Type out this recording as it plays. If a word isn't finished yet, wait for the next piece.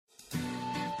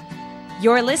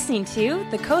You're listening to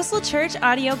the Coastal Church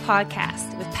Audio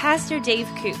Podcast with Pastor Dave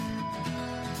Koop.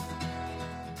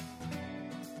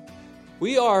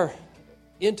 We are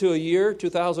into a year,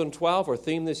 2012. Our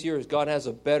theme this year is God Has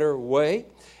a Better Way.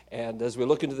 And as we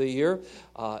look into the year,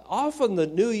 often the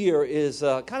new year is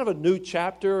kind of a new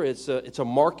chapter. It's a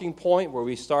marking point where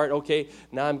we start, okay,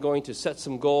 now I'm going to set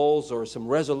some goals or some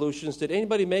resolutions. Did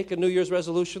anybody make a New Year's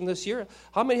resolution this year?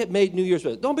 How many have made New Year's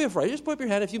resolutions? Don't be afraid. Just put up your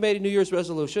hand if you made a New Year's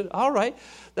resolution. All right.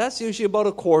 That's usually about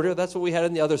a quarter. That's what we had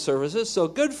in the other services. So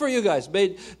good for you guys.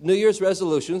 Made New Year's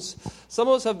resolutions. Some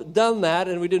of us have done that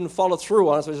and we didn't follow through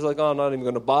on it. So we're just like, oh, I'm not even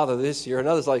going to bother this year. And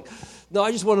others like, no,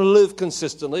 I just want to live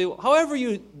consistently. However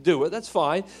you do it, that's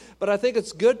fine. But I think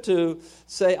it's good to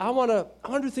say, I want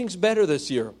to do things better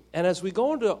this year. And as we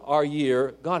go into our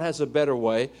year, God has a better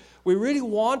way. We really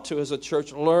want to, as a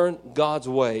church, learn God's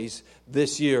ways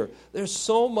this year. There's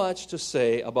so much to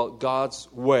say about God's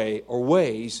way or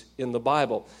ways in the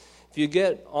Bible. If you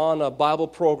get on a Bible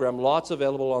program, lots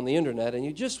available on the internet, and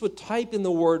you just would type in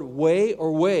the word way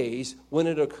or ways when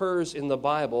it occurs in the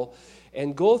Bible,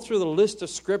 and go through the list of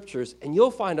scriptures, and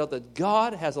you'll find out that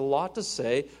God has a lot to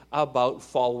say about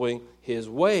following His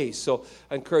ways. So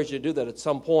I encourage you to do that at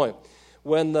some point.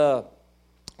 When the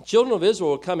children of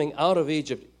Israel were coming out of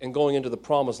Egypt and going into the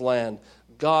promised land,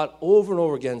 God over and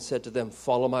over again said to them,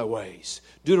 follow my ways.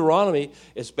 Deuteronomy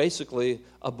is basically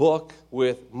a book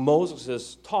with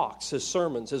Moses' talks, his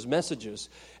sermons, his messages.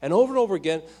 And over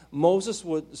again, Moses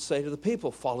would say to the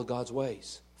people, follow God's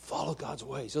ways. Follow God's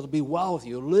ways. It'll be well with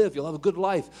you. You'll live. You'll have a good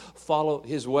life. Follow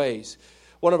His ways.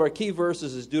 One of our key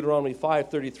verses is Deuteronomy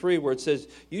 5:33, where it says,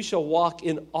 you shall walk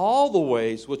in all the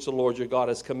ways which the Lord your God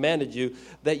has commanded you,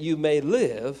 that you may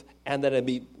live and that it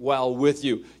be well with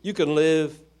you. You can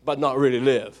live, but not really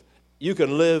live. You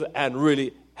can live and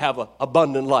really have an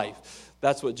abundant life.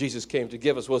 That's what Jesus came to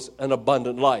give us, was an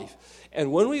abundant life.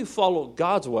 And when we follow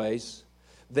God's ways,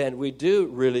 then we do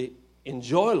really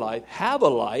enjoy life, have a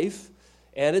life,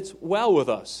 and it's well with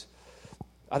us.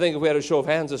 I think if we had a show of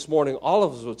hands this morning, all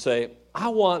of us would say, I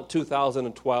want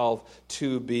 2012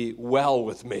 to be well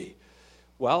with me.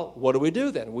 Well, what do we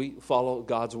do then? We follow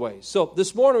God's ways. So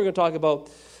this morning we're going to talk about,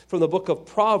 from the book of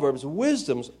Proverbs,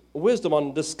 wisdom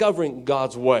on discovering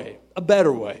God's way, a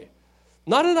better way.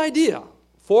 Not an idea.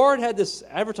 Ford had this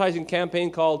advertising campaign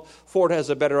called Ford Has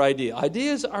a Better Idea.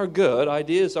 Ideas are good.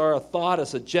 Ideas are a thought, a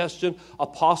suggestion, a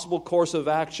possible course of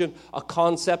action, a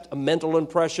concept, a mental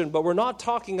impression. But we're not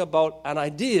talking about an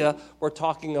idea. We're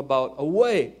talking about a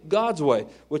way, God's way,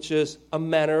 which is a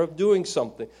manner of doing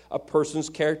something, a person's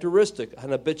characteristic, an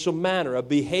habitual manner, a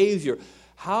behavior.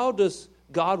 How does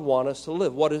God want us to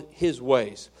live? What are His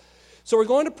ways? So we're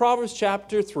going to Proverbs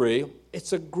chapter 3.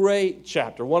 It's a great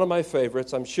chapter, one of my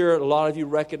favorites. I'm sure a lot of you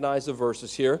recognize the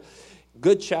verses here.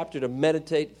 Good chapter to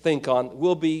meditate, think on.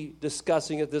 We'll be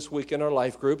discussing it this week in our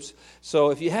life groups.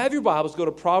 So if you have your Bibles, go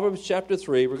to Proverbs chapter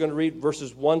 3. We're going to read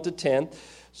verses 1 to 10.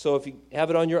 So if you have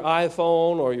it on your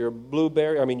iPhone or your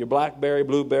your BlackBerry,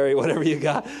 Blueberry, whatever you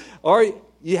got, or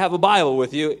you have a Bible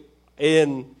with you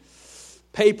in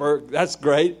paper, that's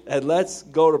great. And let's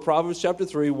go to Proverbs chapter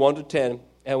 3, 1 to 10,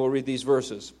 and we'll read these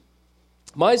verses.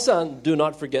 My son, do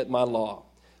not forget my law,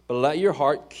 but let your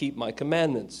heart keep my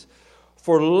commandments.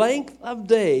 For length of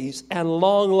days and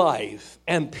long life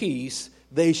and peace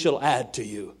they shall add to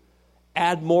you.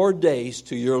 Add more days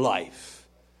to your life.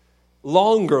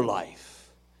 Longer life.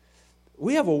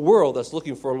 We have a world that's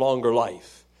looking for a longer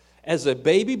life. As the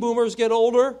baby boomers get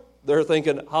older, they're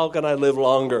thinking, how can I live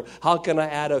longer? How can I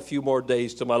add a few more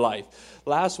days to my life?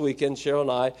 Last weekend, Cheryl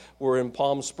and I were in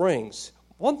Palm Springs.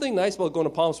 One thing nice about going to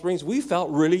Palm Springs, we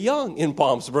felt really young in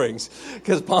Palm Springs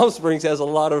because Palm Springs has a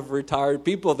lot of retired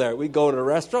people there. We go to a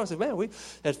restaurant and say, man, we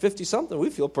at 50-something, we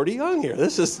feel pretty young here.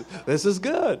 This is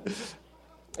good.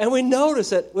 And we notice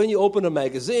that when you open a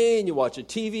magazine, you watch a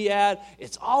TV ad,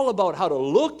 it's all about how to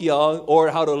look young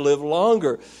or how to live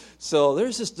longer. So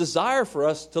there's this desire for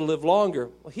us to live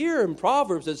longer. Well, here in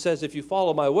Proverbs it says, if you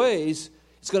follow my ways,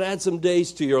 it's going to add some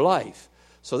days to your life.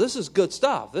 So this is good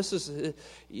stuff. This is,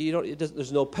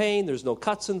 there's no pain, there's no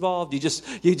cuts involved. You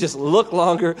just look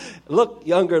longer, look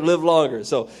younger, live longer.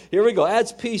 So here we go.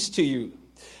 Adds peace to you.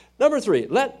 Number 3,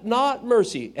 let not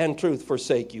mercy and truth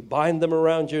forsake you. Bind them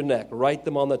around your neck. Write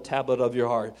them on the tablet of your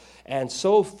heart. And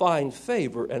so find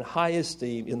favor and high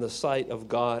esteem in the sight of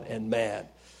God and man.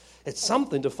 It's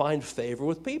something to find favor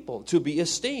with people, to be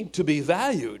esteemed, to be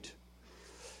valued.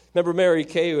 Remember Mary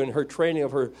Kay, in her training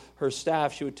of her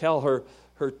staff, she would tell her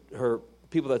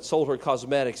people that sold her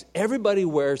cosmetics, everybody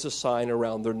wears a sign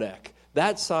around their neck.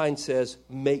 That sign says,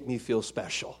 make me feel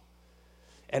special.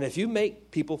 And if you make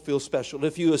people feel special,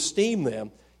 if you esteem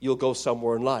them, you'll go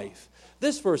somewhere in life.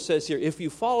 This verse says here, if you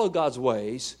follow God's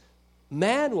ways,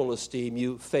 man will esteem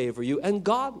you, favor you, and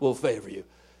God will favor you.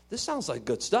 This sounds like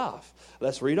good stuff.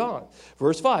 Let's read on.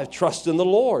 Verse 5, trust in the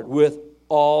Lord with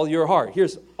all your heart.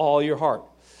 Here's all your heart.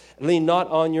 Lean not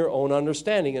on your own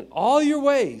understanding. In all your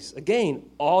ways, again,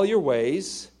 all your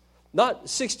ways, not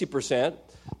 60%,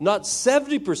 not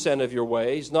 70% of your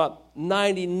ways, not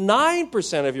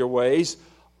 99% of your ways,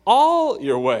 all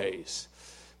your ways.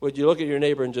 Would you look at your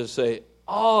neighbor and just say,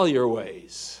 all your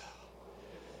ways?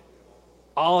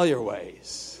 All your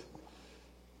ways.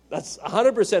 That's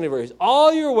 100% of your ways.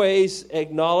 All your ways,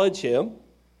 acknowledge Him.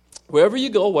 Wherever you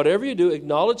go, whatever you do,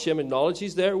 acknowledge Him. Acknowledge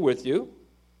He's there with you.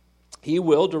 He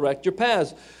will direct your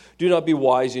paths. Do not be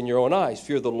wise in your own eyes.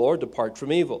 Fear the Lord, depart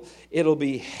from evil. It'll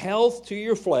be health to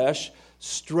your flesh,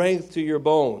 strength to your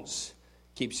bones.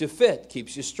 Keeps you fit,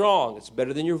 keeps you strong. It's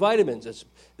better than your vitamins.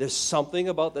 There's something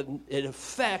about that. It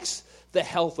affects the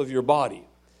health of your body.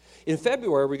 In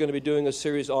February, we're going to be doing a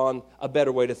series on a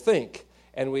better way to think.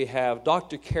 And we have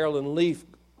Dr. Carolyn Leaf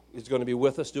is going to be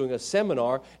with us doing a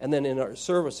seminar. And then in our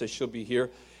services, she'll be here.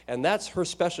 And that's her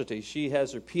specialty. She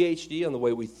has her PhD on the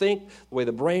way we think, the way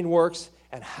the brain works,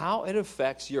 and how it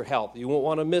affects your health. You won't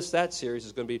want to miss that series.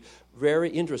 It's going to be very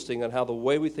interesting on how the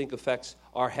way we think affects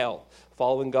our health,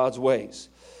 following God's ways.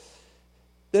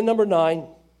 Then number 9,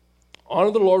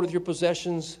 honor the Lord with your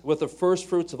possessions, with the first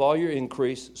fruits of all your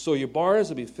increase, so your barns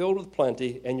will be filled with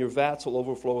plenty, and your vats will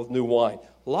overflow with new wine.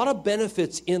 A lot of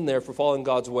benefits in there for following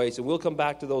God's ways, and we'll come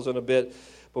back to those in a bit.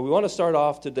 But we want to start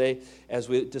off today as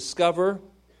we discover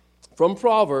from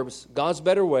Proverbs, God's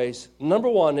better ways. Number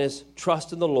 1 is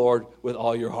trust in the Lord with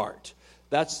all your heart.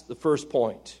 That's the first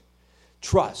point.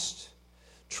 Trust.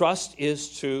 Trust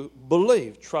is to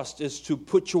believe. Trust is to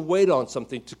put your weight on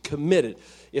something, to commit it.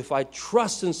 If I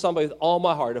trust in somebody with all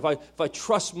my heart, if I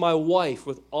trust my wife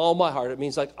with all my heart, it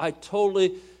means like I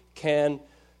totally can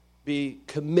be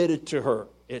committed to her.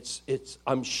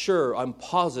 I'm sure, I'm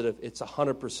positive it's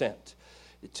 100%.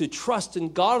 To trust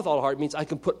in God with all our heart means I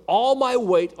can put all my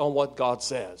weight on what God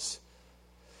says.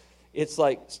 It's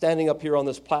like standing up here on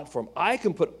this platform. I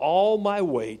can put all my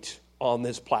weight on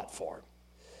this platform.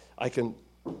 I can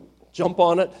jump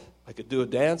on it. I could do a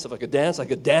dance. If I could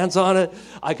dance on it.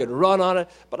 I could run on it.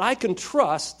 But I can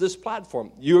trust this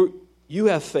platform. You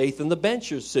have faith in the bench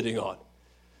you're sitting on.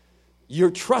 You're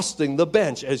trusting the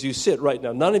bench as you sit right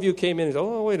now. None of you came in and said,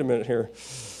 oh, wait a minute here.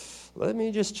 Let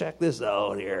me just check this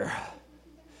out here.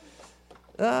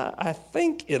 I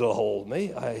think it'll hold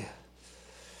me.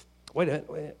 Wait a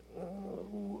minute.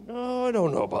 No, I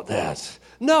don't know about that.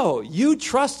 No, you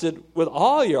trusted with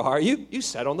all your heart. You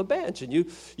sat on the bench and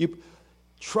you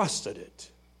trusted it.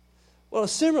 Well,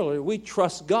 similarly, we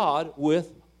trust God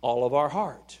with all of our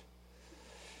heart.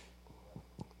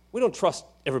 We don't trust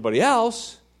everybody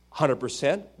else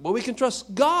 100%, but we can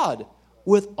trust God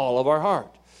with all of our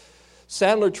heart.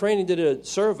 Sandler Training did a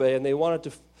survey, and they wanted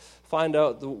to find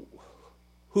out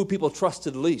who people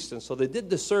trusted least. And so they did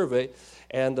this survey,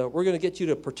 and we're going to get you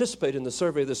to participate in the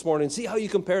survey this morning and see how you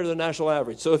compare to the national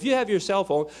average. So if you have your cell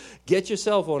phone, get your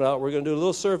cell phone out. We're going to do a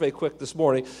little survey quick this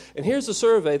morning. And here's the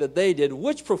survey that they did.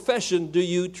 Which profession do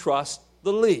you trust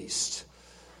the least?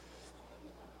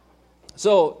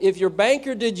 So if your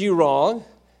banker did you wrong,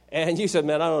 and you said,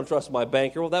 man, I don't trust my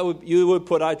banker, well, you would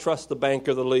put, I trust the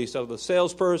banker the least out of the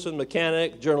salesperson,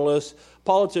 mechanic, journalist,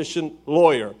 politician,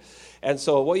 lawyer. And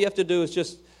so what you have to do is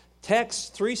just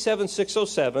text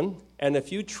 37607, and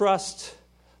if you trust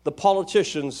the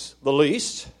politicians the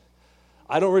least,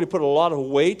 I don't really put a lot of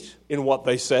weight in what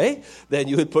they say, then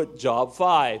you would put job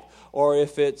 5. Or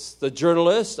if it's the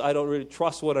journalist, I don't really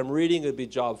trust what I'm reading, it would be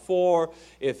job 4.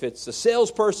 If it's the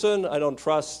salesperson, I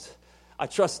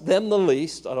trust them the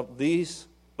least out of these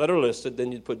that are listed,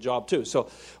 then you'd put job 2.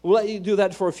 So we'll let you do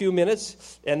that for a few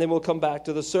minutes, and then we'll come back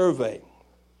to the survey.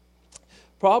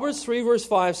 Proverbs 3 verse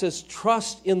 5 says,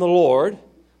 trust in the Lord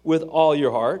with all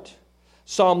your heart.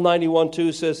 Psalm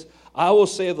 91:2 says, I will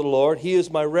say of the Lord, He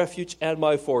is my refuge and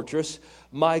my fortress.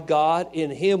 My God, in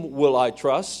Him will I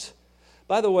trust.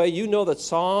 By the way, you know that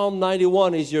Psalm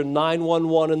 91 is your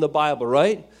 911 in the Bible,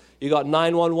 right? You got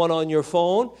 911 on your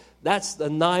phone. That's the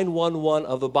 911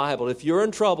 of the Bible. If you're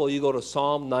in trouble, you go to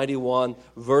Psalm 91,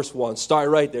 verse 1. Start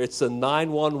right there. It's the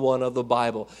 911 of the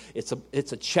Bible. It's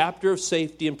a chapter of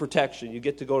safety and protection. You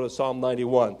get to go to Psalm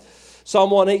 91. Psalm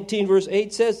 118, verse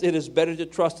 8 says, it is better to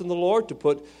trust in the Lord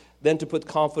than to put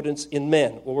confidence in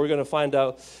men. Well, we're going to find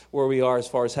out where we are as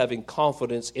far as having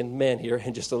confidence in men here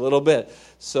in just a little bit.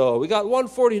 So we got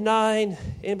 149.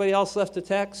 Anybody else left to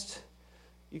text?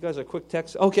 You guys are quick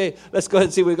text. Okay, let's go ahead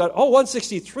and see what we got.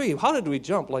 163. How did we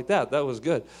jump like that? That was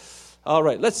good. All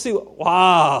right, let's see.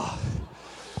 Wow.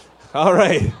 All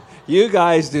right. You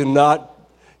guys do not,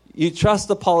 you trust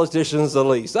the politicians the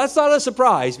least. That's not a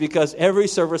surprise because every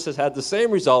service has had the same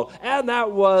result, and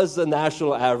that was the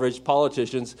national average.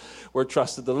 Politicians were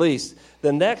trusted the least.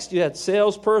 The next, you had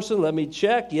salesperson. Let me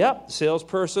check. Yep,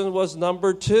 salesperson was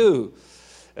number 2.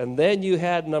 And then you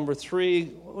had number 3.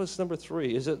 What was number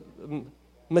 3? Is it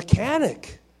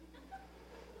mechanic?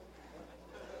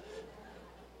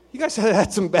 You guys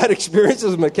had some bad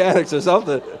experiences with mechanics or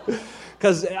something.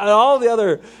 Because on all the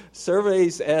other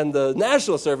surveys and the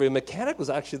national survey, mechanic was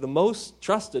actually the most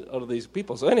trusted out of these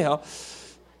people. So anyhow,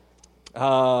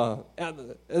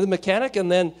 and the mechanic,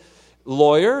 and then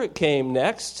lawyer came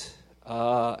next,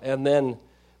 and then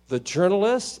the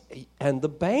journalist and the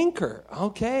banker.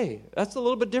 Okay, that's a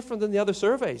little bit different than the other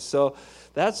surveys. So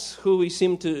that's who we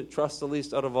seem to trust the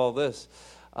least out of all this.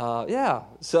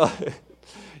 So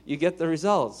you get the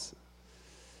results.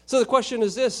 So the question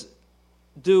is this: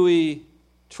 do we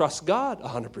trust God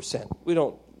 100%? We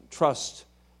don't trust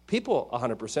people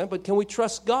 100%, but can we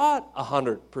trust God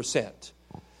 100%?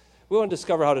 We want to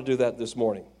discover how to do that this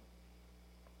morning.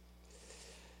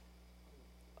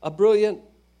 A brilliant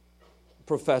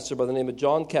professor by the name of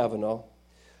John Kavanaugh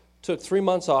took 3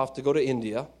 months off to go to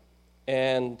India,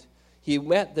 and he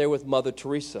went there with Mother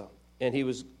Teresa, and he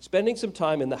was spending some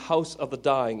time in the House of the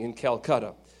Dying in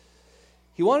Calcutta.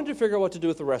 He wanted to figure out what to do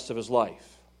with the rest of his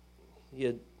life. He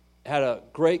had a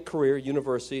great career,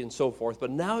 university, and so forth, but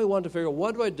now he wanted to figure out,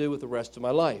 what do I do with the rest of my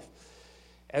life?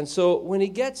 And so when he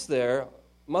gets there,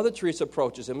 Mother Teresa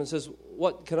approaches him and says,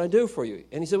 what can I do for you?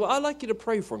 And he said, well, I'd like you to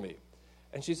pray for me.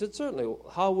 And she said, certainly.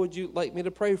 How would you like me to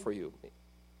pray for you?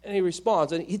 And he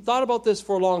responds, and he thought about this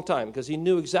for a long time because he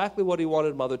knew exactly what he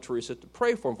wanted Mother Teresa to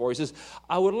pray for him for. He says,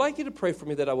 I would like you to pray for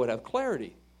me that I would have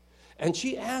clarity. And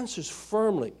she answers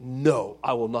firmly, no,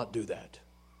 I will not do that.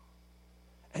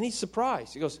 And he's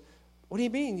surprised. He goes, what do you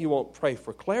mean you won't pray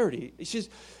for clarity? He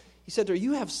said to her,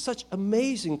 you have such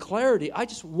amazing clarity. I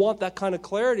just want that kind of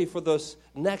clarity for this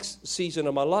next season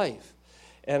of my life.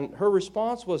 And her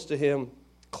response was to him,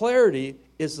 clarity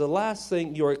is the last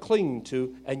thing you are clinging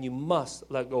to, and you must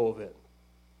let go of it.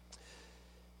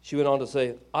 She went on to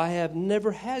say, I have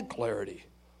never had clarity.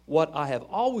 What I have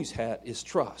always had is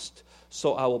trust.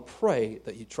 So I will pray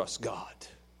that you trust God.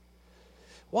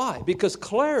 Why? Because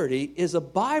clarity is a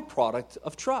byproduct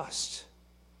of trust.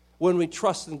 When we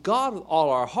trust in God with all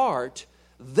our heart,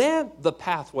 then the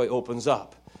pathway opens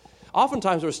up.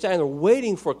 Oftentimes we're standing there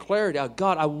waiting for clarity. Oh,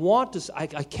 God,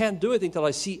 I can't do anything until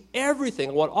I see everything.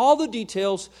 I want all the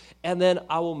details, and then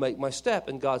I will make my step.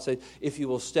 And God said, if you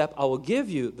will step, I will give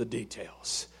you the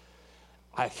details.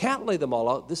 I can't lay them all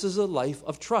out. This is a life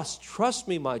of trust. Trust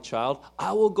me, my child.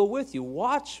 I will go with you.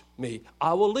 Watch me.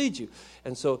 I will lead you.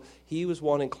 And so he was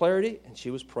wanting clarity, and she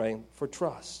was praying for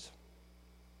trust.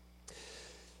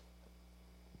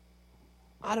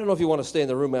 I don't know if you want to stay in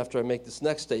the room after I make this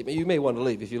next statement. You may want to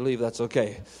leave. If you leave, that's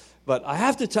okay. But I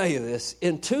have to tell you this.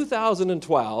 In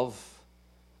 2012,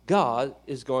 God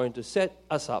is going to set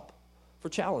us up for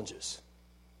challenges.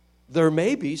 There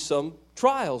may be some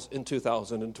trials in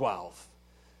 2012.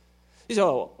 You say,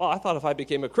 oh, well, I thought if I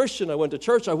became a Christian, I went to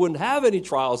church, I wouldn't have any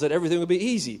trials, that everything would be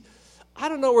easy. I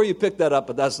don't know where you picked that up,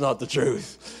 but that's not the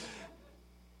truth.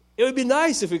 It would be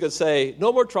nice if we could say,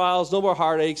 no more trials, no more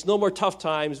heartaches, no more tough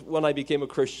times when I became a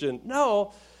Christian.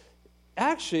 No,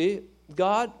 actually,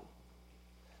 God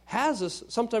has us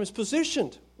sometimes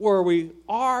positioned where we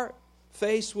are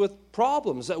faced with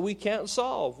problems that we can't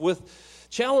solve, with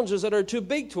challenges that are too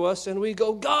big to us, and we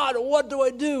go, God, what do I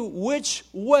do? Which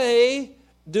way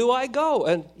do I go?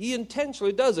 And he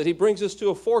intentionally does it. He brings us to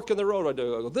a fork in the road.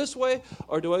 Do I go this way,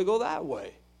 or do I go that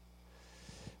way?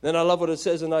 Then I love what it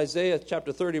says in Isaiah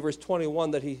chapter 30, verse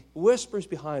 21, that he whispers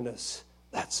behind us,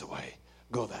 that's the way,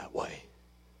 go that way.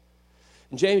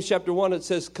 In James chapter 1, it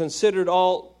says, consider it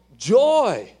all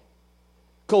joy,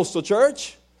 Coastal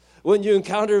Church, when you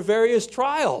encounter various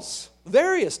trials,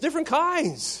 various different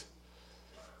kinds.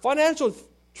 Financial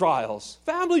trials,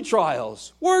 family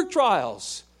trials, work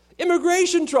trials,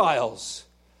 immigration trials.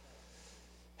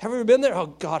 Have you ever been there? Oh,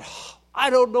 God, I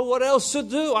don't know what else to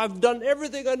do. I've done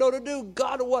everything I know to do.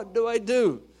 God, what do I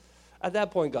do? At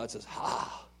that point, God says,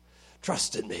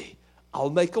 trust in me. I'll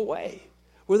make a way.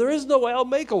 Where there is no way, I'll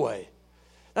make a way.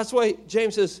 That's why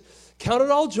James says, count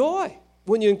it all joy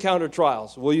when you encounter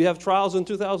trials. Will you have trials in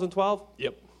 2012?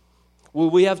 Yep. Will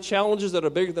we have challenges that are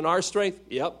bigger than our strength?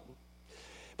 Yep.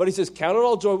 But he says, count it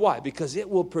all joy. Why? Because it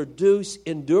will produce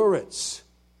endurance.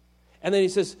 And then he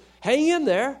says, hang in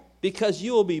there because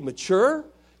you will be mature,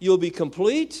 you'll be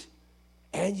complete,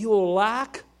 and you will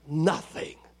lack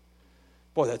nothing.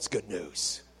 Boy, that's good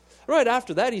news. Right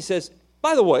after that, he says,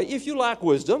 by the way, if you lack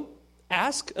wisdom,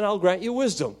 Ask, and I'll grant you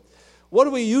wisdom. What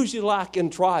do we usually lack in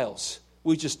trials?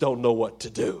 We just don't know what to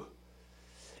do.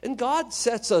 And God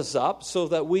sets us up so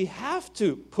that we have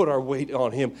to put our weight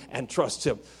on him and trust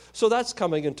him. So that's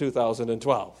coming in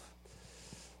 2012.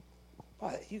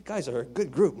 Boy, you guys are a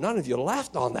good group. None of you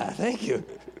laughed on that. Thank you.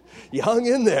 You hung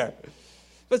in there.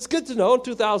 But it's good to know in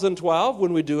 2012,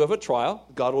 when we do have a trial,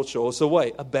 God will show us a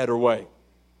way, a better way.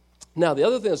 Now, the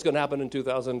other thing that's going to happen in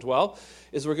 2012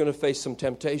 is we're going to face some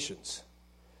temptations.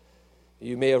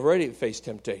 You may have already faced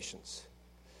temptations.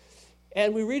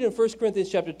 And we read in 1 Corinthians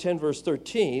chapter 10, verse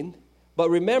 13, but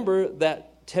remember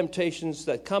that temptations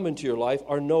that come into your life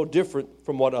are no different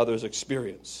from what others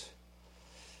experience.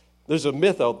 There's a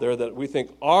myth out there that we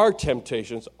think our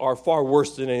temptations are far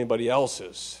worse than anybody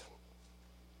else's.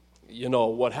 You know,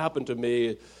 what happened to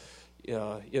me,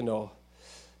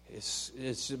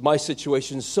 it's my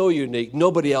situation is so unique.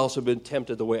 Nobody else would have been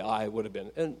tempted the way I would have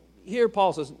been. And here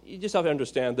Paul says, you just have to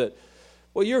understand that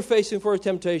what you're facing for a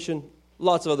temptation,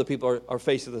 lots of other people are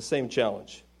facing the same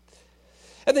challenge.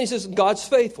 And then he says, God's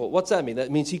faithful. What's that mean?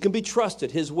 That means he can be trusted.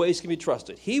 His ways can be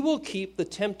trusted. He will keep the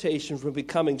temptation from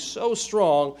becoming so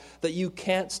strong that you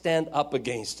can't stand up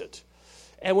against it.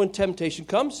 And when temptation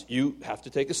comes, you have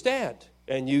to take a stand.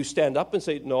 And you stand up and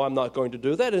say, no, I'm not going to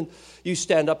do that. And you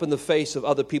stand up in the face of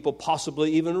other people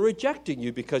possibly even rejecting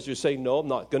you because you're saying, no, I'm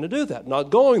not going to do that. Not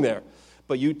going there.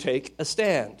 But you take a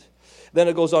stand. Then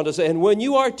it goes on to say, and when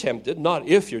you are tempted, not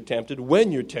if you're tempted,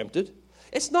 when you're tempted,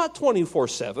 it's not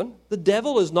 24/7. The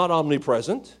devil is not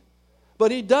omnipresent.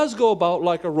 But he does go about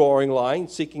like a roaring lion,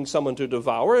 seeking someone to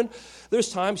devour. And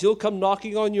there's times he'll come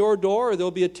knocking on your door, or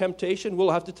there'll be a temptation.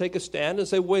 We'll have to take a stand and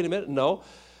say, wait a minute, no,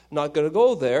 not going to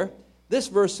go there. This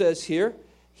verse says here,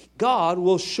 God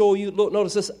will show you,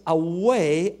 notice this, a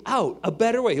way out, a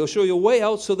better way. He'll show you a way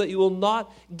out so that you will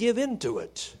not give in to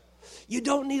it. You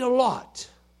don't need a lot.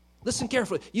 Listen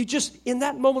carefully. You just, in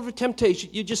that moment of temptation,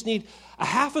 you just need a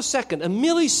half a second, a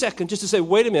millisecond, just to say,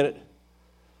 wait a minute,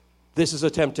 this is a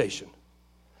temptation.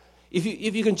 If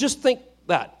you can just think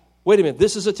that, wait a minute,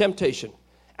 this is a temptation.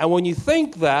 And when you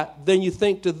think that, then you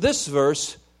think to this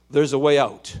verse, there's a way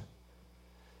out.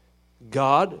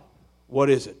 God, what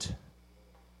is it?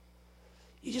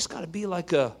 You just got to be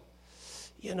like ever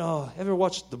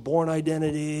watched The Bourne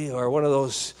Identity or one of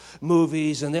those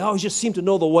movies, and they always just seem to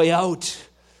know the way out.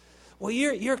 Well,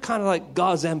 you're kind of like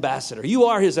God's ambassador. You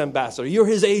are his ambassador. You're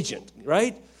his agent,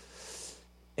 right?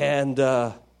 And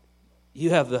you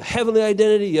have the heavenly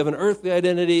identity. You have an earthly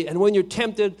identity. And when you're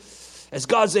tempted, as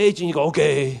God's agent, you go,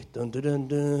 okay, dun, dun, dun,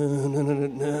 dun, dun,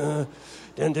 dun, dun,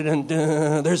 dun, dun, dun,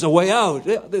 dun. There's a way out.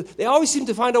 They always seem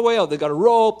to find a way out. They got a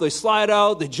rope. They slide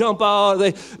out. They jump out.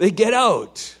 They get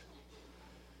out.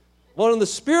 Well, in the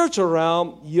spiritual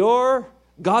realm, you're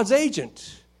God's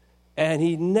agent. And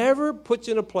he never puts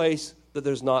you in a place that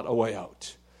there's not a way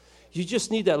out. You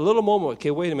just need that little moment.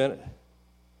 Okay, wait a minute.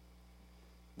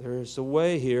 There's a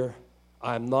way here.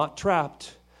 I'm not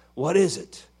trapped. What is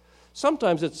it?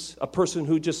 Sometimes it's a person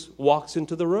who just walks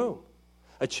into the room.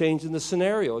 A change in the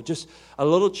scenario. Just a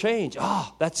little change.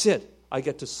 That's it. I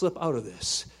get to slip out of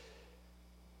this.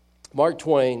 Mark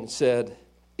Twain said,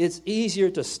 it's easier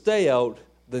to stay out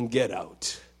than get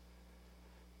out.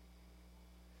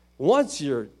 Once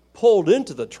you're pulled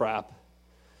into the trap,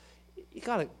 you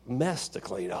got a mess to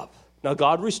clean up. Now,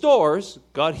 God restores,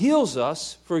 God heals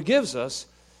us, forgives us,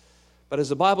 but as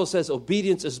the Bible says,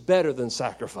 obedience is better than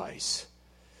sacrifice.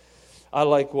 I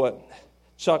like what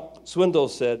Chuck Swindoll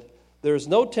said, there is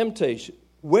no temptation.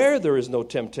 Where there is no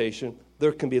temptation,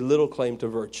 there can be little claim to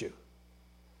virtue.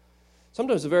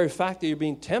 Sometimes the very fact that you're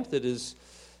being tempted is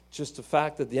just the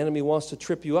fact that the enemy wants to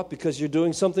trip you up because you're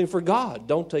doing something for God.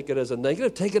 Don't take it as a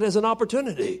negative. Take it as an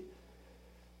opportunity.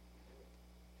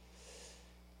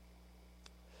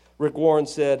 Rick Warren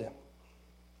said,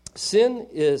 sin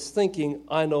is thinking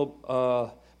I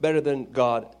know better than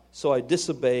God, so I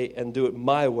disobey and do it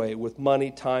my way with money,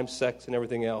 time, sex, and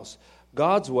everything else.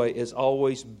 God's way is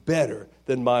always better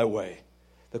than my way.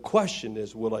 The question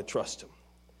is, will I trust him?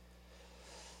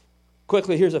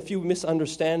 Quickly, here's a few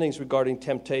misunderstandings regarding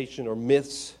temptation or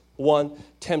myths. One,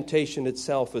 temptation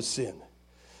itself is sin.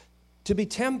 To be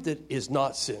tempted is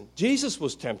not sin. Jesus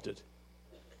was tempted.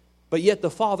 But yet the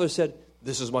Father said,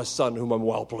 this is my Son whom I'm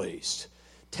well pleased.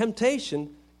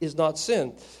 Temptation is not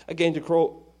sin. Again, to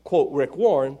quote Rick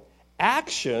Warren,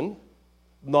 action,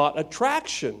 not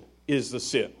attraction, is the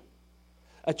sin.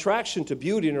 Attraction to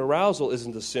beauty and arousal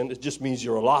isn't the sin. It just means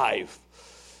you're alive.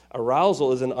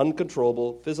 Arousal is an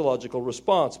uncontrollable physiological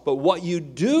response. But what you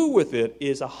do with it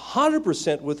is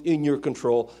 100% within your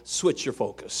control. Switch your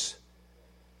focus.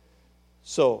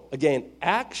 So, again,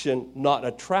 action, not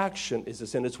attraction, is a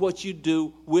sin. It's what you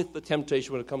do with the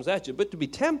temptation when it comes at you. But to be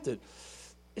tempted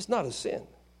is not a sin.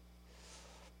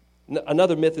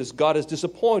 Another myth is God is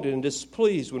disappointed and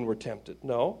displeased when we're tempted.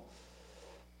 No.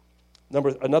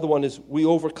 Another one is we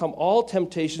overcome all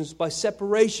temptations by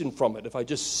separation from it. If I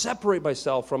just separate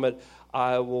myself from it,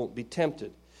 I won't be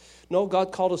tempted. No,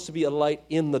 God called us to be a light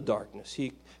in the darkness.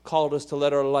 He called us to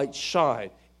let our light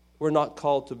shine. We're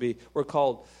called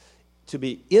to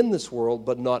be in this world,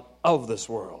 but not of this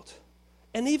world.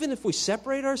 And even if we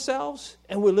separate ourselves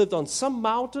and we lived on some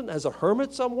mountain as a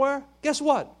hermit somewhere, guess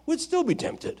what? We'd still be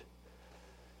tempted.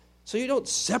 So you don't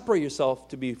separate yourself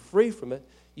to be free from it.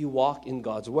 You walk in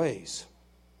God's ways.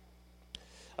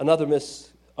 Another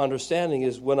misunderstanding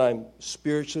is when I'm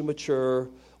spiritually mature,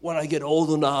 when I get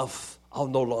old enough, I'll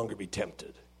no longer be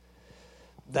tempted.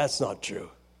 That's not true.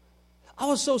 I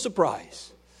was so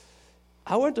surprised.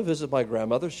 I went to visit my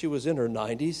grandmother. She was in her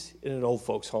 90s in an old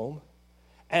folks' home.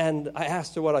 And I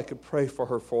asked her what I could pray for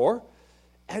her for.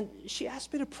 And she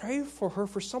asked me to pray for her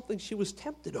for something she was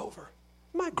tempted over.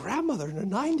 My grandmother in her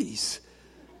 90s.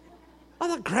 I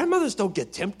thought, grandmothers don't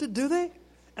get tempted, do they?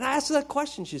 And I asked her that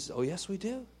question. She said, oh, yes, we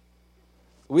do.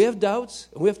 We have doubts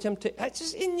and we have temptation. That's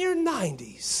just in your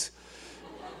 90s.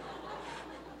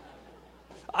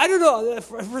 I don't know,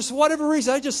 for whatever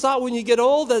reason, I just thought when you get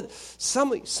old that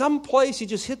some place you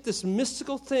just hit this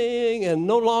mystical thing and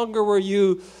no longer were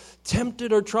you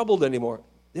tempted or troubled anymore.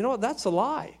 You know what? That's a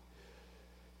lie.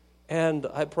 And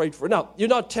I prayed for her. Now, you're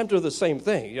not tempted with the same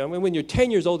thing. You know, I mean, when you're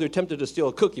 10 years old, you're tempted to steal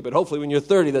a cookie, but hopefully when you're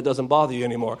 30, that doesn't bother you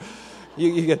anymore.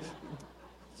 You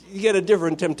get a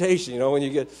different temptation, you know, when you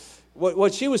get...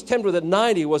 What she was tempted with at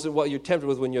 90 wasn't what you're tempted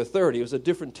with when you're 30. It was a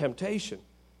different temptation.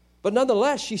 But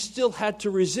nonetheless, she still had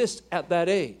to resist at that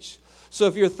age. So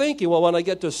if you're thinking, well, when I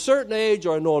get to a certain age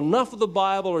or I know enough of the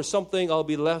Bible or something, I'll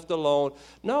be left alone.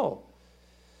 No.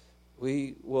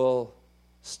 We will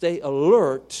stay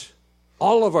alert.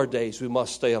 All of our days, we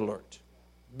must stay alert.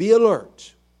 Be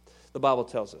alert, the Bible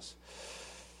tells us.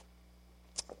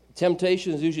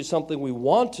 Temptation is usually something we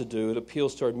want to do. It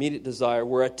appeals to our immediate desire,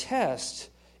 where a test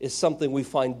is something we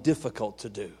find difficult to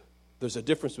do. There's a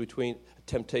difference between a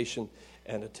temptation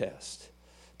and a test.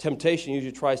 Temptation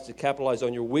usually tries to capitalize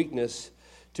on your weakness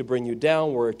to bring you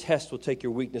down, where a test will take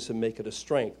your weakness and make it a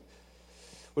strength.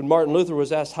 When Martin Luther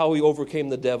was asked how he overcame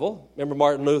the devil, remember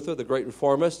Martin Luther, the great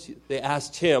reformist? They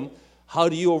asked him, how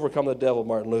do you overcome the devil,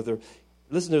 Martin Luther?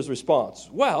 Listen to his response.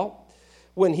 Well,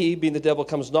 when he, being the devil,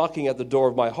 comes knocking at the door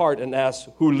of my heart and asks,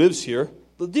 who lives here?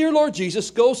 The dear Lord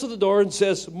Jesus goes to the door and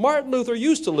says, Martin Luther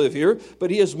used to live here, but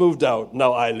he has moved out.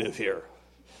 Now I live here.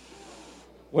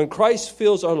 When Christ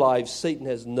fills our lives, Satan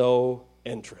has no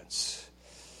entrance.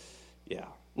 Yeah.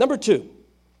 Number 2,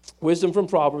 wisdom from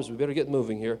Proverbs. We better get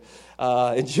moving here.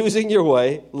 In choosing your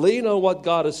way, lean on what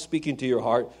God is speaking to your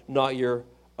heart, not your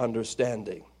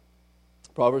understanding.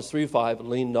 Proverbs 3:5,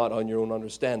 lean not on your own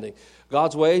understanding.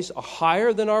 God's ways are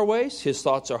higher than our ways. His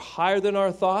thoughts are higher than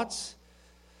our thoughts.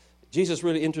 Jesus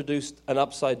really introduced an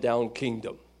upside-down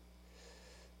kingdom.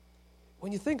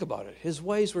 When you think about it, his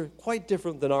ways were quite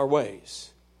different than our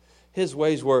ways. His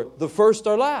ways were the first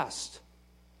are last,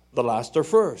 the last are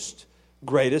first,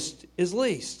 greatest is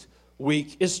least,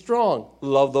 weak is strong,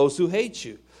 love those who hate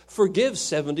you, forgive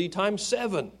 70 times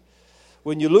 7.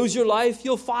 When you lose your life,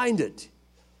 you'll find it.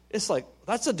 It's like,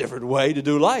 that's a different way to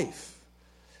do life.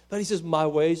 But he says, my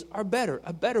ways are better,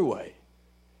 a better way.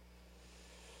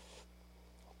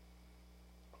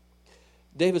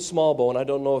 David Smallbone, I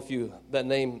don't know if that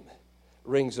name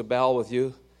rings a bell with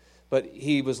you, but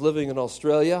he was living in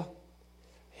Australia.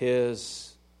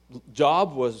 His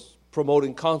job was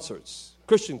promoting concerts,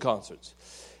 Christian concerts.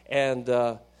 And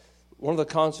one of the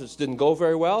concerts didn't go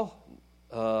very well.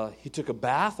 He took a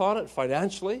bath on it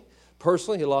financially.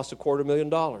 Personally, he lost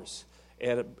 $250,000.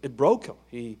 And it broke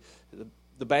him.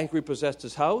 The bank repossessed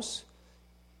his house,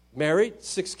 married,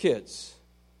 6 kids.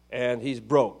 And he's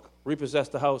broke.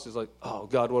 Repossessed the house. He's like, oh,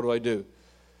 God, what do I do?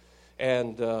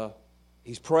 And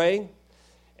he's praying.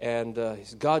 And he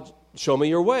says, God, show me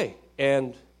your way.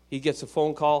 And he gets a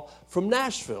phone call from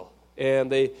Nashville.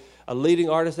 And a leading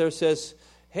artist there says,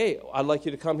 hey, I'd like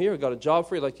you to come here. I've got a job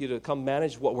for you. I'd like you to come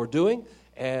manage what we're doing.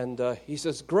 And he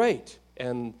says, great.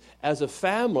 And as a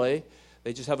family,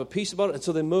 they just have a peace about it. And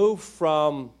so they move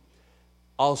from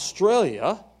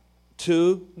Australia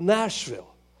to Nashville.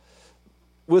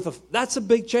 That's a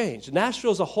big change.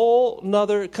 Nashville is a whole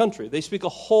nother country. They speak a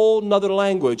whole nother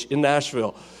language in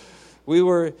Nashville. We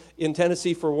were in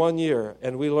Tennessee for 1 year,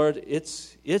 and we learned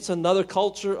it's another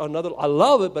culture, I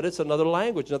love it, but it's another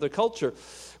language, another culture.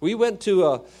 We went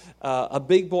to a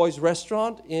Big Boys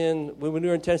restaurant when we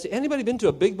were in Tennessee. Anybody been to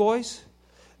a Big Boys?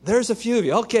 There's a few of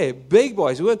you. Okay, Big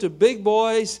Boys. We went to Big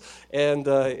Boys, and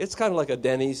it's kind of like a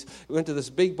Denny's. We went to this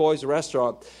Big Boys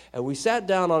restaurant, and we sat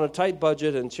down on a tight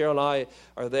budget, and Cheryl and I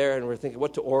are there, and we're thinking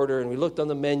what to order, and we looked on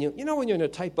the menu. You know, when you're in a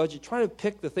tight budget, trying to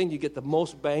pick the thing you get the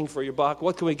most bang for your buck.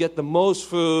 What can we get the most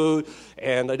food?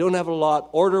 And I don't have a lot.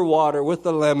 Order water with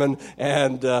the lemon,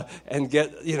 and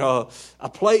get, a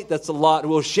plate that's a lot, and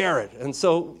we'll share it. And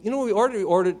so, what we ordered? We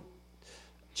ordered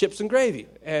chips and gravy.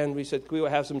 And we said, can we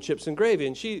have some chips and gravy?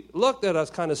 And she looked at us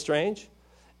kind of strange.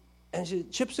 And she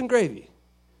said, chips and gravy?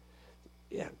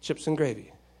 Yeah, chips and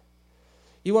gravy.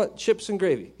 You want chips and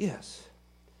gravy? Yes.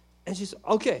 And she said,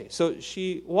 okay. So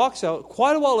she walks out.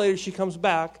 Quite a while later, she comes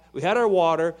back. We had our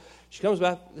water. She comes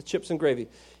back with the chips and gravy.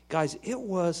 Guys, it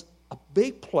was a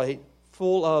big plate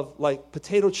full of,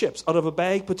 potato chips. Out of a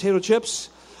bag, potato chips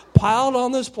piled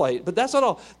on this plate. But that's not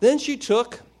all. Then she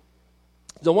took...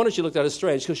 No wonder she looked at us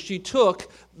strange, because she took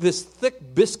this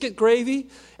thick biscuit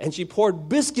gravy and she poured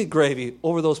biscuit gravy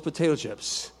over those potato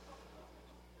chips.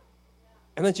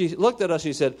 And then she looked at us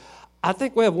and she said, I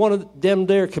think we have one of them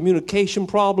there communication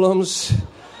problems.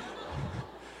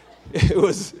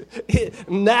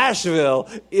 Nashville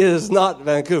is not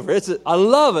Vancouver. I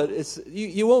love it.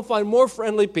 You won't find more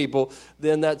friendly people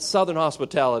than that southern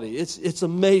hospitality. It's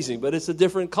amazing, but it's a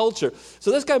different culture. So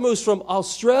this guy moves from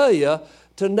Australia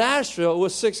to Nashville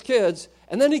with 6 kids,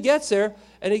 and then he gets there,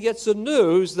 and he gets the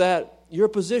news that your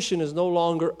position is no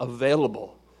longer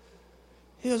available.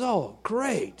 He goes, oh,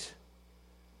 great.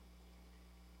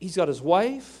 He's got his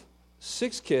wife,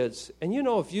 6 kids, and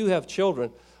if you have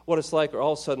children, what it's like, or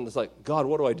all of a sudden it's like, God,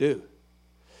 what do I do?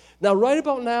 Now, right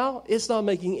about now, it's not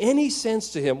making any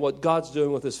sense to him what God's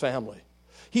doing with his family.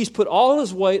 He's put all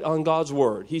his weight on God's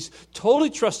word. He's totally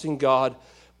trusting God.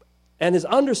 And his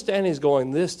understanding is going,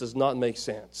 this does not make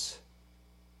sense.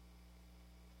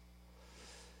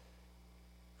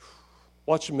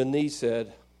 Watchman Nee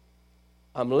said,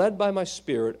 I'm led by my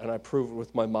spirit and I prove it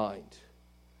with my mind.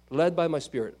 Led by my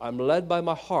spirit. I'm led by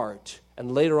my heart,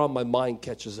 and later on my mind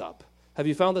catches up. Have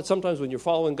you found that sometimes when you're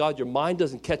following God, your mind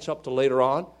doesn't catch up to later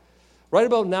on? Right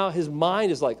about now, his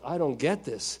mind is like, I don't get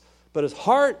this. But his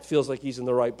heart feels like he's in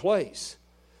the right place.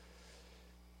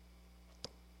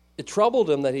 It troubled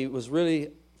him that he was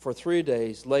really, for 3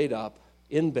 days, laid up,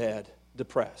 in bed,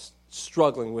 depressed,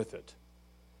 struggling with it,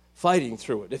 fighting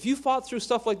through it. If you fought through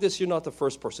stuff like this, you're not the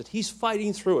first person. He's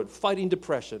fighting through it, fighting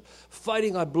depression,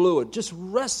 fighting I blew it, just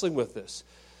wrestling with this.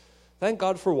 Thank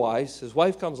God for wives. His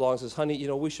wife comes along and says, honey,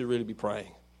 we should really be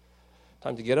praying.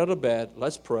 Time to get out of bed.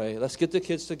 Let's pray. Let's get the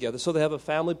kids together. So they have a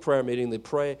family prayer meeting. They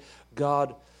pray,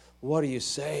 God, what are you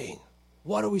saying?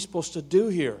 What are we supposed to do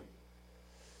here?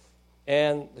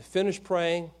 And they finish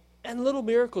praying, and little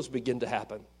miracles begin to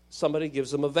happen. Somebody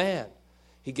gives him a van.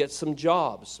 He gets some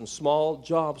jobs, some small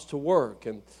jobs to work.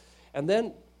 And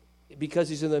then, because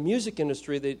he's in the music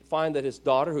industry, they find that his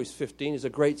daughter, who's 15, is a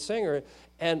great singer.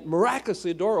 And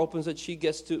miraculously, a door opens that she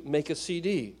gets to make a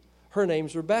CD. Her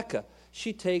name's Rebecca.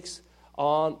 She takes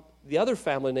on the other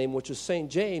family name, which is St.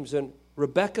 James, and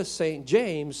Rebecca St.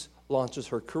 James launches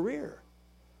her career.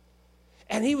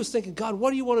 And he was thinking, God,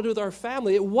 what do you want to do with our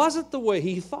family? It wasn't the way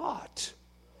he thought.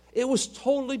 It was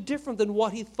totally different than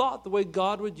what he thought, the way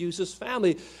God would use his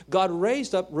family. God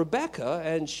raised up Rebecca,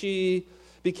 and she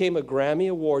became a Grammy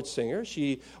Award singer.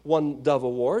 She won Dove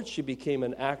Awards. She became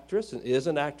an actress and is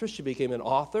an actress. She became an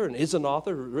author and is an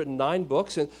author, written 9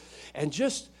 books, and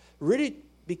just really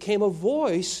became a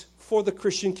voice for the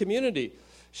Christian community.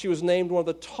 She was named one of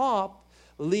the top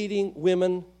leading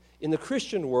women in the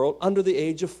Christian world under the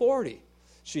age of 40.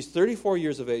 She's 34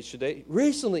 years of age today.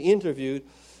 Recently interviewed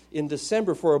in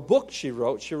December for a book she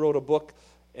wrote. She wrote a book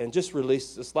and just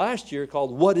released this last year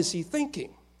called What Is He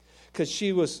Thinking? Because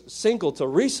she was single till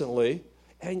recently,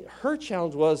 and her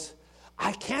challenge was,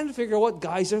 I can't figure out what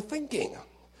guys are thinking.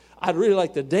 I'd really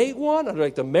like to date one. I'd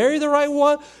like to marry the right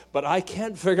one, but I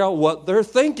can't figure out what they're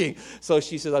thinking. So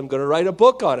she says, I'm going to write a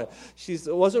book on it.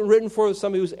 It wasn't written for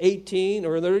somebody who's 18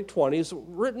 or in their 20s.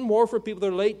 Written more for people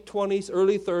in their late 20s,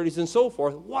 early 30s, and so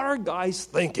forth. What are guys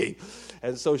thinking?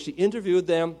 And so she interviewed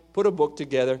them, put a book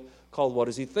together called What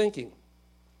Is He Thinking?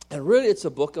 And really, it's a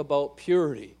book about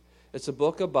purity. It's a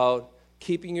book about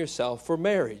keeping yourself for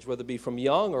marriage, whether it be from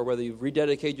young or whether you've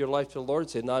rededicated your life to the Lord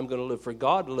and say, now I'm going to live for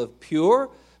God, to live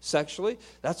pure sexually.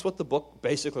 That's what the book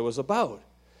basically was about.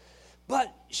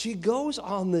 But she goes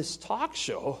on this talk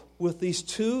show with these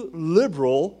 2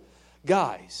 liberal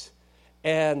guys.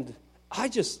 And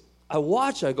I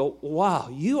watch, I go, wow,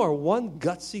 you are one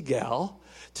gutsy gal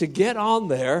to get on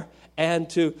there and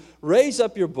to raise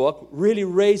up your book, really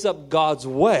raise up God's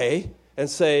way and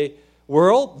say,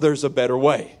 world, there's a better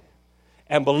way.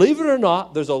 And believe it or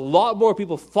not, there's a lot more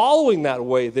people following that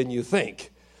way than you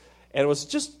think. And it was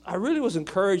just, I really was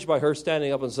encouraged by her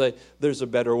standing up and saying, there's a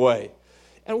better way.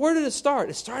 And where did it start?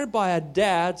 It started by a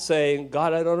dad saying,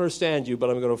 God, I don't understand you, but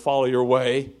I'm going to follow your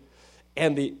way.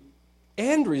 And the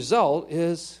end result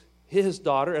is his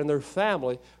daughter and their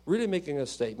family really making a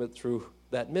statement through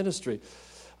that ministry.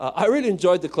 I really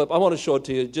enjoyed the clip. I want to show it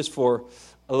to you just for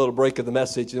a little break of the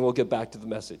message, and we'll get back to the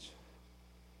message.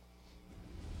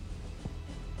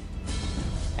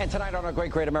 And tonight on our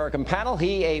Great American panel,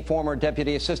 he, a former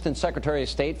Deputy Assistant Secretary of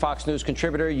State, Fox News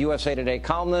contributor, USA Today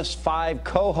columnist, 5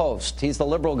 co-hosts. He's the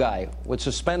liberal guy with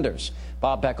suspenders.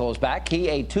 Bob Beckel is back. He,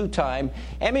 a 2-time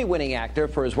Emmy-winning actor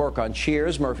for his work on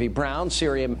Cheers. Murphy Brown,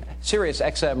 Sirius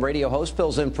XM radio host,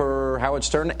 fills in for Howard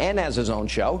Stern and has his own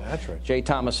show. That's right. Jay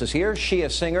Thomas is here. She, a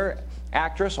singer,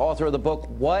 actress, author of the book,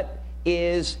 What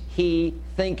Is He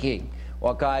Thinking?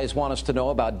 What guys want us to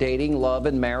know about dating, love,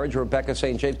 and marriage. Rebecca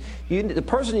St. James. The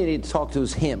person you need to talk to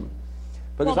is him.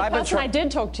 Because the person I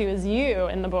did talk to is you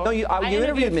in the book. No, you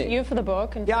interviewed me. You for the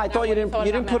book. And yeah, I thought you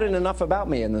didn't put in enough about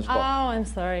me in this book. Oh, I'm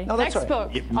sorry. No, that's Next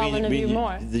book, I'll interview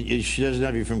more. She doesn't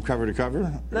have you from cover to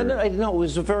cover? No, it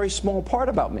was a very small part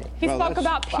about me. He spoke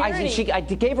about purity. I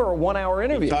gave her a 1-hour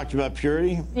interview. You talked about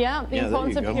purity? Yeah, the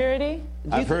importance of purity.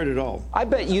 I've heard it all. I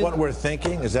bet you. What we're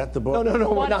thinking? Is that the book?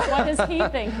 No, What is he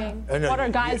thinking? What are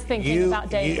guys thinking about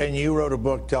dating? And you wrote a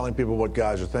book telling people what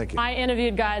guys are thinking. I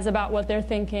interviewed guys about what they're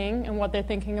thinking and what they're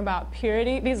thinking about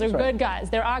purity. These are good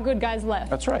guys. There are good guys left.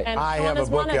 That's right. And I have a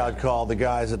book out called The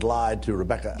Guys That Lied to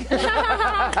Rebecca.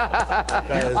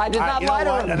 I did not lie to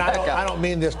Rebecca. And I don't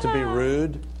mean this to be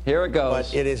rude. Here it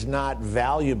goes. But it is not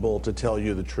valuable to tell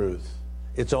you the truth.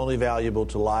 It's only valuable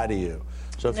to lie to you.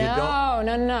 So if you don't,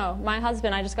 No. My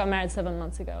husband, I just got married 7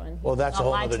 months ago, and well, that's a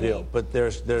whole other deal. But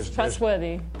there's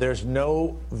trustworthy. There's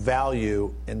no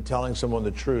value in telling someone the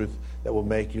truth that will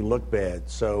make you look bad.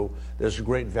 So there's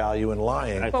great value in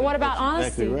lying. But what about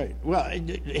honesty? Exactly right. Well,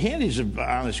 Handy's an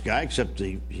honest guy, except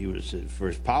he was for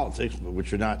his politics,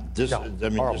 which are not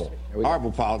horrible.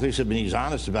 Horrible politics. I mean, he's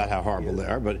honest about how horrible they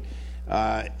are, but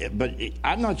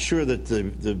I'm not sure that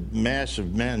the mass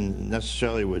of men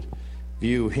necessarily would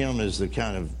view him as the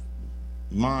kind of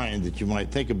mind that you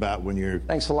might think about when you're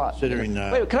Thanks a lot. considering.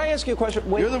 Wait, can I ask you a question?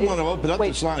 You're the one who opened up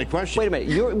this line of questioning. Wait a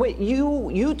minute.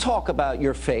 You talk about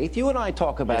your faith. You and I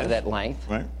talk about it at length.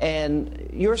 Right.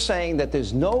 And you're saying that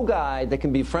there's no guy that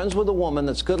can be friends with a woman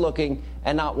that's good looking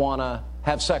and not want to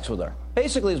have sex with her.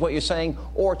 Basically, is what you're saying,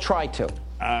 or try to.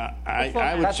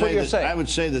 I would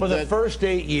say that for the first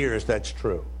 8 years, that's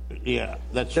true. Yeah,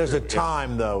 that's There's true. a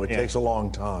time, though. It takes a long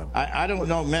time. I don't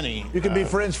know many. You can be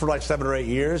friends for like 7 or 8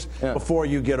 years before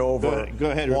you get over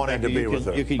wanting to be with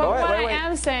her. But what I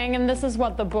am saying, and this is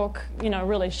what the book,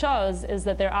 really shows, is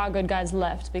that there are good guys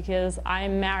left, because I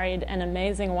married an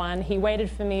amazing one. He waited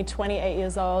for me 28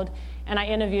 years old, and I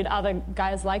interviewed other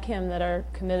guys like him that are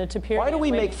committed to purity. Why do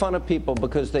we make fun of people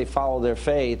because they follow their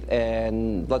faith,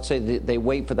 and let's say they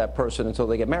wait for that person until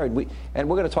they get married? And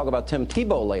we're going to talk about Tim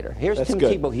Tebow later. Here's Tim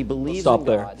Tebow. He believes in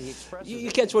God.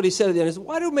 You catch what he said at the end. Is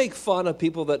why do we make fun of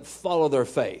people that follow their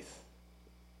faith?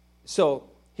 So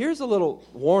here's a little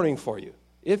warning for you.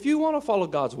 If you want to follow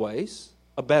God's ways,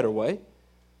 a better way,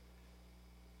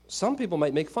 some people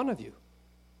might make fun of you.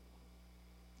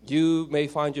 You may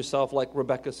find yourself like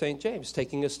Rebecca St. James,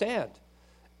 taking a stand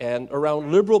and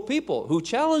around liberal people who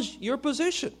challenge your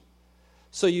position.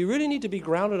 So you really need to be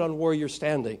grounded on where you're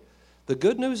standing. The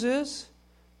good news is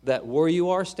that where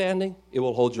you are standing, it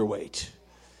will hold your weight.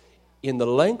 In the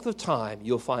length of time,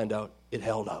 you'll find out it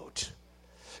held out.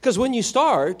 Because when you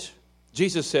start,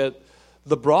 Jesus said,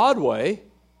 the broad way,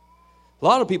 a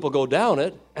lot of people go down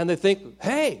it and they think,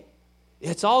 hey,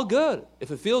 it's all good. If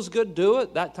it feels good, do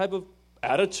it. That type of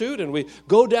attitude, and we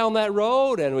go down that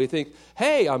road and we think,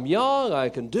 hey, I'm young, I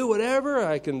can do whatever,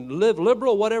 I can live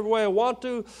liberal whatever way I want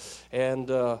to, and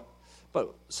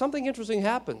but something interesting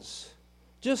happens.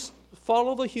 Just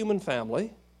follow the human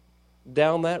family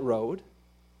down that road,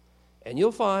 and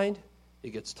you'll find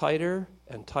it gets tighter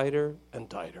and tighter and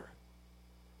tighter,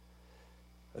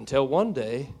 until one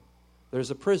day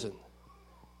there's a prison,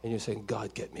 and you're saying,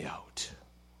 God, get me out.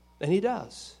 And he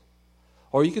does.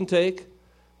 Or you can take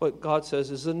what God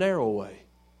says is the narrow way.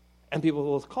 And people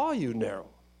will call you narrow.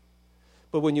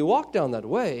 But when you walk down that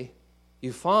way,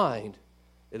 you find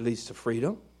it leads to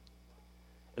freedom,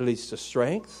 it leads to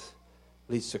strength,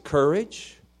 it leads to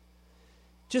courage.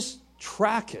 Just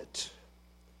track it.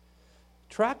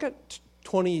 Track it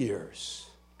 20 years.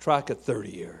 Track it 30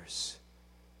 years.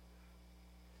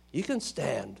 You can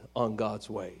stand on God's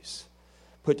ways.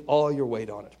 Put all your weight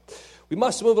on it. We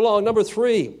must move along. Number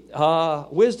 3,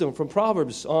 wisdom from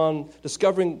Proverbs on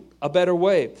discovering a better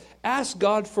way. Ask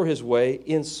God for his way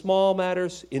in small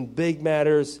matters, in big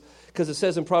matters, because it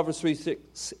says in Proverbs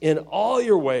 3:6, in all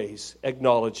your ways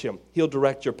acknowledge him. He'll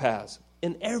direct your paths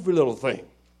in every little thing.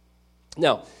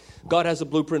 Now, God has a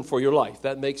blueprint for your life.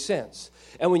 That makes sense.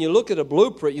 And when you look at a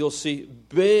blueprint, you'll see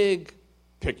big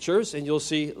pictures and you'll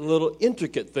see little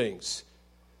intricate things.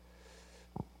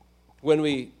 When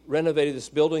we renovated this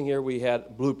building here, we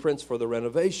had blueprints for the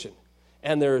renovation.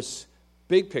 And there's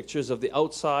big pictures of the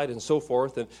outside and so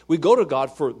forth. And we go to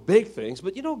God for big things.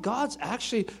 But God's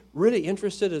actually really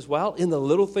interested as well in the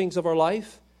little things of our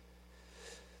life.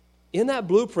 In that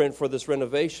blueprint for this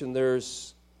renovation,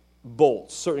 there's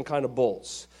bolts, certain kind of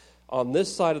bolts. On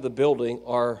this side of the building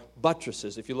are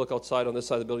buttresses. If you look outside on this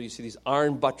side of the building, you see these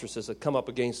iron buttresses that come up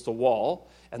against the wall.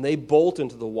 And they bolt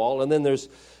into the wall. And then there's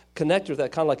connectors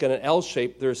that kind of like in an L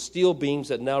shape. There's steel beams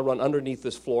that now run underneath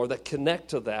this floor that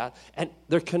connect to that. And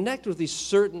they're connected with these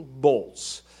certain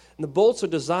bolts. And the bolts are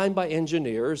designed by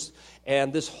engineers.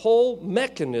 And this whole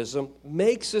mechanism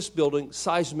makes this building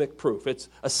seismic proof. It's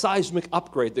a seismic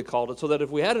upgrade, they called it, so that if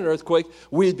we had an earthquake,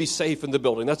 we'd be safe in the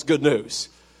building. That's good news.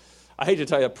 I hate to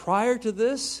tell you, prior to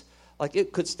this,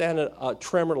 it could stand a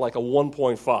tremor like a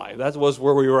 1.5. That was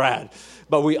where we were at.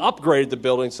 But we upgraded the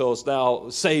building so it's now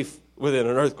safe within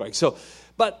an earthquake.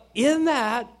 But in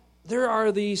that, there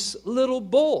are these little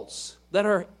bolts that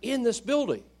are in this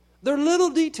building. They're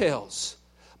little details.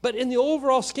 But in the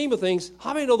overall scheme of things,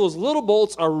 how many know those little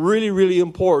bolts are really, really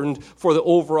important for the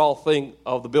overall thing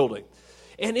of the building?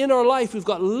 And in our life, we've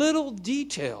got little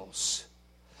details.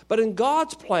 But in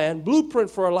God's plan,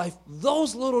 blueprint for our life,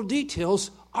 those little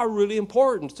details are really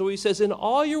important. So he says, in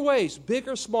all your ways, big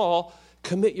or small,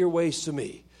 commit your ways to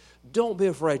me. Don't be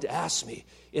afraid to ask me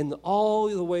in all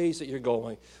the ways that you're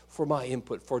going for my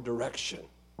input, for direction.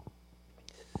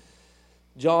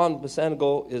 John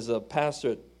Basanago is a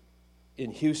pastor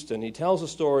in Houston. He tells a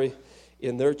story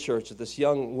in their church of this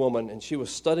young woman, and she was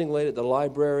studying late at the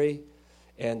library,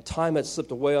 and time had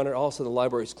slipped away on her. All of a sudden, the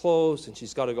library's closed, and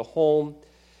she's got to go home.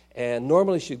 And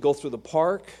normally, she'd go through the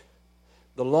park.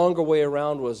 The longer way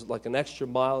around was like an extra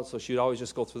mile, so she'd always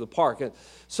just go through the park. And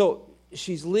so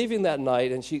she's leaving that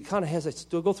night, and she kind of hesitates,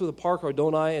 do I go through the park or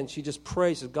don't I? And she just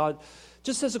prays, says, God,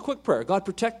 just says a quick prayer. God,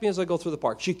 protect me as I go through the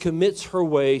park. She commits her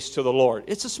ways to the Lord.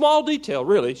 It's a small detail,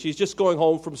 really. She's just going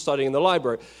home from studying in the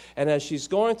library. And as she's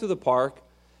going through the park,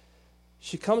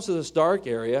 she comes to this dark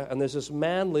area, and there's this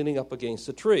man leaning up against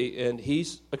a tree, and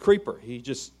he's a creeper. He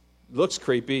just looks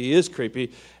creepy. He is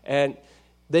creepy. And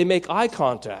they make eye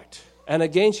contact. And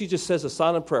again, she just says a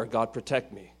silent prayer, God,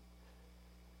 protect me.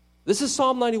 This is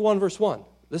Psalm 91, verse 1.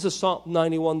 This is Psalm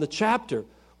 91, the chapter,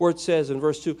 where it says in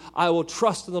verse 2, I will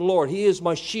trust in the Lord. He is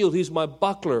my shield. He's my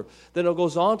buckler. Then it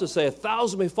goes on to say,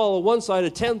 1,000 may fall on one side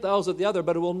and 10,000 at the other,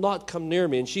 but it will not come near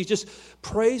me. And she just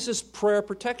prays this prayer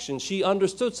protection. She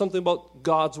understood something about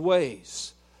God's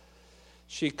ways.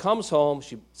 She comes home.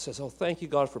 She says, oh, thank you,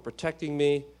 God, for protecting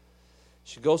me.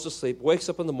 She goes to sleep, wakes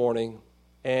up in the morning,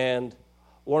 and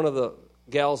one of the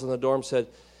gals in the dorm said,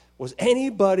 was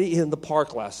anybody in the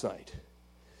park last night?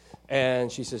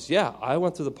 And she says, yeah, I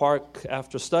went to the park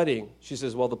after studying. She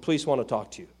says, well, the police want to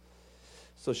talk to you.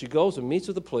 So she goes and meets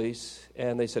with the police,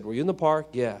 and they said, were you in the park?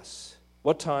 Yes.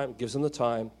 What time? Gives them the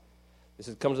time. They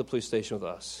said, come to the police station with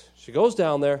us. She goes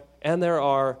down there, and there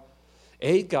are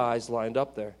 8 guys lined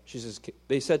up there. She says,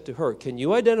 they said to her, can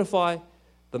you identify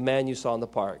the man you saw in the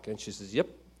park? And she says, yep,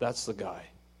 that's the guy.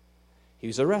 He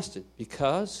was arrested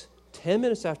because 10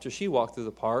 minutes after she walked through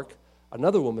the park,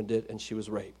 another woman did, and she was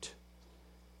raped.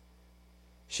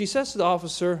 She says to the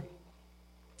officer,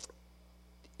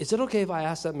 is it okay if I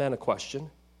ask that man a question?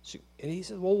 And he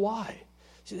says, well, why?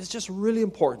 She says, it's just really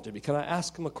important to me. Can I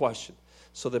ask him a question?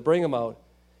 So they bring him out.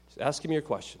 She said, ask him your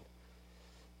question.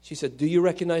 She said, do you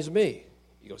recognize me?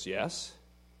 He goes, yes.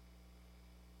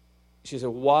 She said,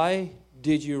 why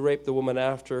did you rape the woman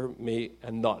after me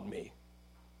and not me?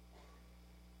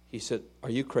 He said, are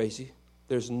you crazy?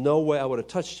 There's no way I would have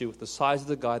touched you with the size of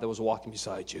the guy that was walking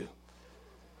beside you.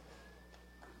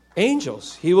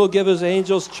 Angels. He will give his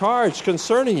angels charge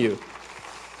concerning you.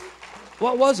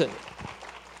 What was it?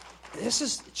 This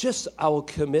is just, I will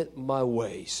commit my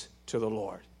ways to the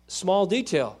Lord. Small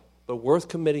detail, but worth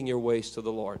committing your ways to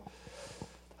the Lord.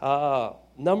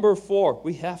 Number 4,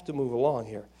 we have to move along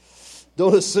here.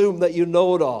 Don't assume that you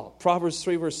know it all. Proverbs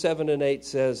 3, verse 7 and 8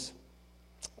 says,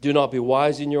 do not be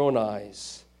wise in your own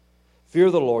eyes.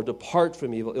 Fear the Lord. Depart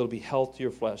from evil. It'll be health to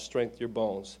your flesh, strength to your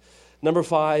bones. Number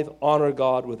 5, honor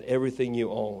God with everything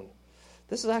you own.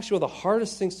 This is actually one of the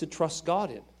hardest things to trust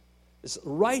God in. It's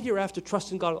right here after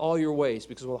trusting God in all your ways,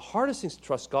 because one of the hardest things to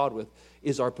trust God with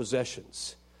is our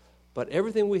possessions. But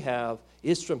everything we have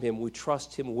is from Him. We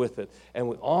trust Him with it, and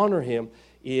we honor Him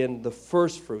in the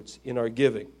first fruits, in our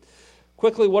giving.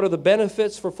 Quickly, what are the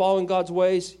benefits for following God's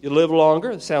ways? You live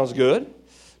longer. That sounds good.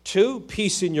 2,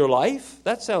 peace in your life.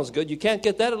 That sounds good. You can't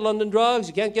get that at London Drugs.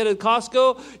 You can't get it at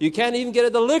Costco. You can't even get it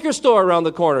at the liquor store around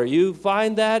the corner. You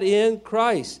find that in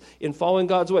Christ, in following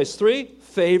God's ways. 3,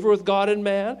 favor with God and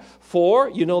man.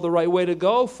 4, you know the right way to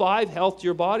go. 5, health to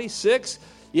your body. 6,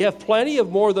 you have plenty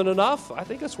of more than enough. I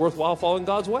think it's worthwhile following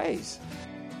God's ways.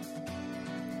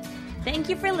 Thank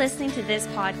you for listening to this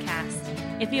podcast.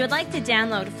 If you would like to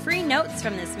download free notes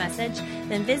from this message,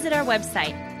 then visit our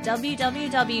website,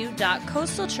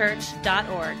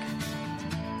 www.coastalchurch.org.